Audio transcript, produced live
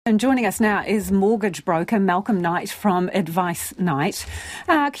And joining us now is mortgage broker Malcolm Knight from Advice Knight.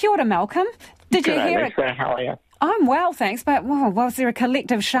 Kia ora, Malcolm. Did you hear Lisa, it? How are you? I'm well, thanks, but was there a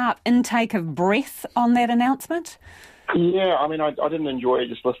collective sharp intake of breath on that announcement? Yeah, I mean, I didn't enjoy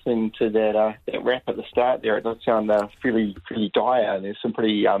just listening to that rap at the start there. It does sound fairly dire. There's some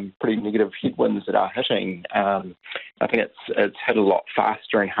pretty negative headwinds that are hitting. I think it's hit a lot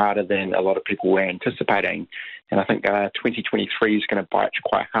faster and harder than a lot of people were anticipating. And I think 2023 is going to bite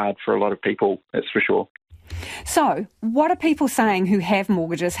quite hard for a lot of people, that's for sure. So, what are people saying who have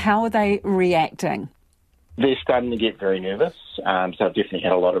mortgages? How are they reacting? They're starting to get very nervous. So I've definitely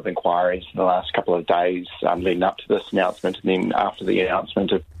had a lot of inquiries in the last couple of days leading up to this announcement, and then after the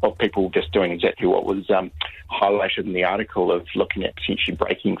announcement of people just doing exactly what was highlighted in the article of looking at potentially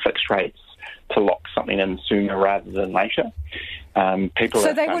breaking fixed rates to lock something in sooner rather than later.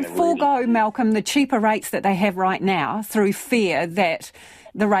 So they would forego, Malcolm, the cheaper rates that they have right now through fear that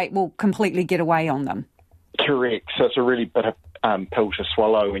the rate will completely get away on them. Correct. So it's a really bitter pill to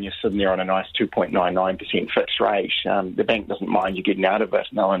swallow when you're sitting there on a nice 2.99% fixed rate. The bank doesn't mind you getting out of it,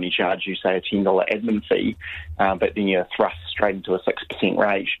 and they'll only charge you, say, a $10 admin fee, but then you're thrust straight into a 6%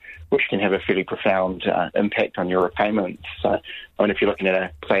 rate, which can have a fairly profound impact on your repayments. So, I mean, if you're looking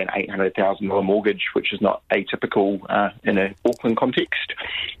at, say, an $800,000 mortgage, which is not atypical in an Auckland context,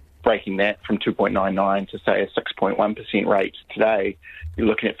 breaking that from 2.99 to, say, a 6.1% rate today, you're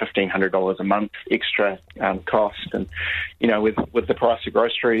looking at $1,500 a month extra cost. And, you know, with the price of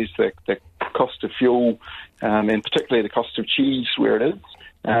groceries, the cost of fuel, and particularly the cost of cheese where it is,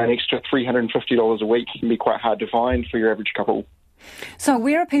 an extra $350 a week can be quite hard to find for your average couple. So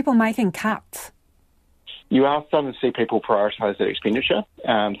where are people making cuts? You are starting to see people prioritise their expenditure.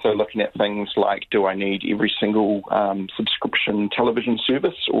 So looking at things like, do I need every single subscription television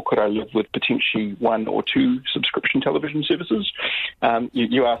service, or could I live with potentially one or two subscription television services?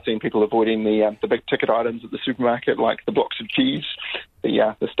 You are seeing people avoiding the big ticket items at the supermarket, like the blocks of cheese,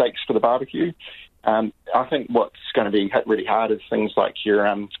 the steaks for the barbecue. I think what's going to be hit really hard is things like your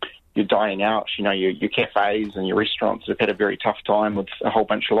dining out, you know, your cafes and your restaurants have had a very tough time with a whole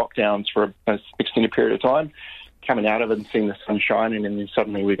bunch of lockdowns for an extended period of time. Coming out of it and seeing the sun shining, and then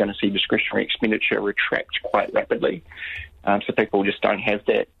suddenly we're going to see discretionary expenditure retract quite rapidly. So people just don't have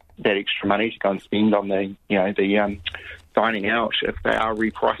that extra money to go and spend on the dining out if they are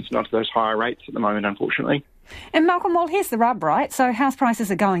repriced onto those higher rates at the moment, unfortunately. And Malcolm, well, here's the rub, right? So house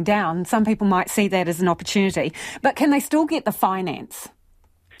prices are going down. Some people might see that as an opportunity, but can they still get the finance?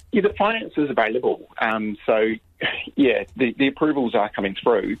 Yeah, the finance is available. The approvals are coming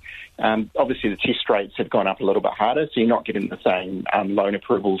through. Obviously, the test rates have gone up a little bit harder, so you're not getting the same loan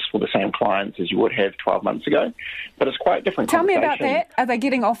approvals for the same clients as you would have 12 months ago. But it's quite different. Tell me about that. Are they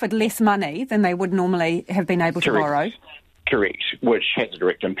getting offered less money than they would normally have been able to borrow? Correct, which has a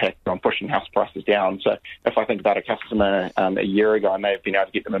direct impact on pushing house prices down. So if I think about a customer a year ago, I may have been able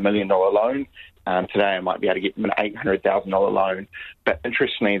to get them $1 million loan. Today I might be able to get them an $800,000 loan. But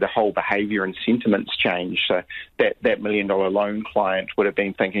interestingly, the whole behaviour and sentiments change. So that $1 million loan client would have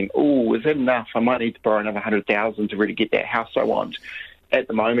been thinking, oh, is that enough? I might need to borrow another $100,000 to really get that house I want. At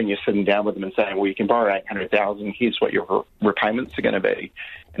the moment, you're sitting down with them and saying, well, you can borrow $800,000, here's what your repayments are going to be.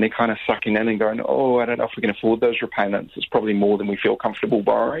 And they're kind of sucking in and going, oh, I don't know if we can afford those repayments. It's probably more than we feel comfortable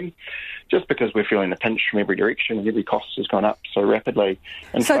borrowing, just because we're feeling the pinch from every direction and every cost has gone up so rapidly.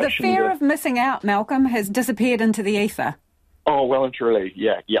 So the fear of missing out, Malcolm, has disappeared into the ether. Oh, well and truly,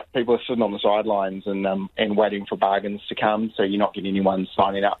 yeah. People are sitting on the sidelines and waiting for bargains to come, so you're not getting anyone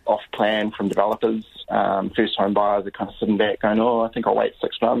signing up off plan from developers. First home buyers are kind of sitting back going, oh, I think I'll wait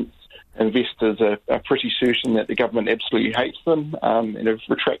 6 months. Investors are pretty certain that the government absolutely hates them and have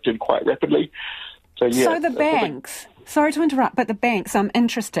retracted quite rapidly. So the banks, sorry to interrupt, but the banks, I'm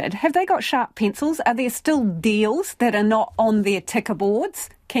interested. Have they got sharp pencils? Are there still deals that are not on their ticker boards?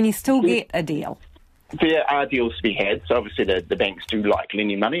 Can you still get a deal? There are deals to be had. So obviously the banks do like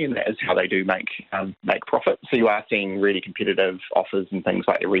lending money, and that is how they do make profit. So you are seeing really competitive offers in things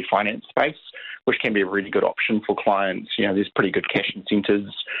like the refinance space, which can be a really good option for clients. You know, there's pretty good cash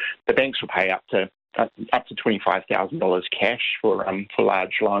incentives. The banks will pay up to $25,000 cash for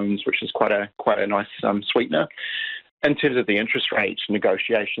large loans, which is quite a nice sweetener. In terms of the interest rate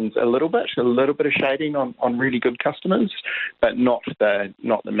negotiations, a little bit of shading on really good customers, but not the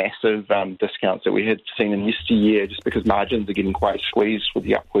massive discounts that we had seen in yesteryear, just because margins are getting quite squeezed with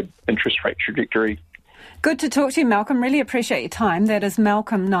the upward interest rate trajectory. Good to talk to you, Malcolm. Really appreciate your time. That is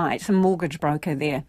Malcolm Knight, a mortgage broker there.